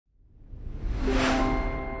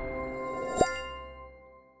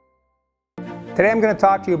Today I'm going to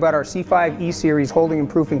talk to you about our C5 E-Series holding and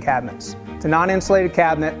proofing cabinets. It's a non-insulated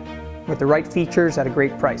cabinet with the right features at a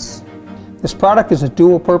great price. This product is a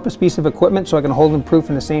dual-purpose piece of equipment, so I can hold and proof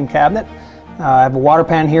in the same cabinet. I have a water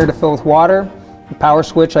pan here to fill with water. The power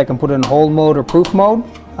switch I can put in hold mode or proof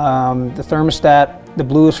mode. The thermostat, the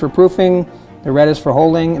blue is for proofing, the red is for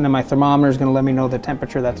holding, and then my thermometer is going to let me know the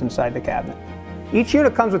temperature that's inside the cabinet. Each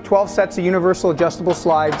unit comes with 12 sets of universal adjustable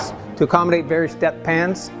slides to accommodate various depth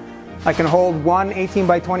pans. I can hold one 18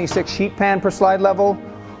 by 26 sheet pan per slide level,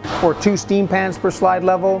 or two steam pans per slide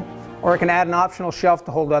level, or I can add an optional shelf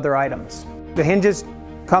to hold other items. The hinges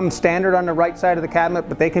come standard on the right side of the cabinet,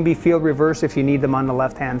 but they can be field reverse if you need them on the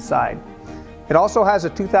left-hand side. It also has a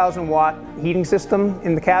 2,000 watt heating system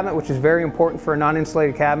in the cabinet, which is very important for a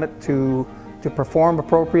non-insulated cabinet to perform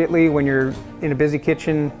appropriately when you're in a busy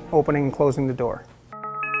kitchen, opening and closing the door.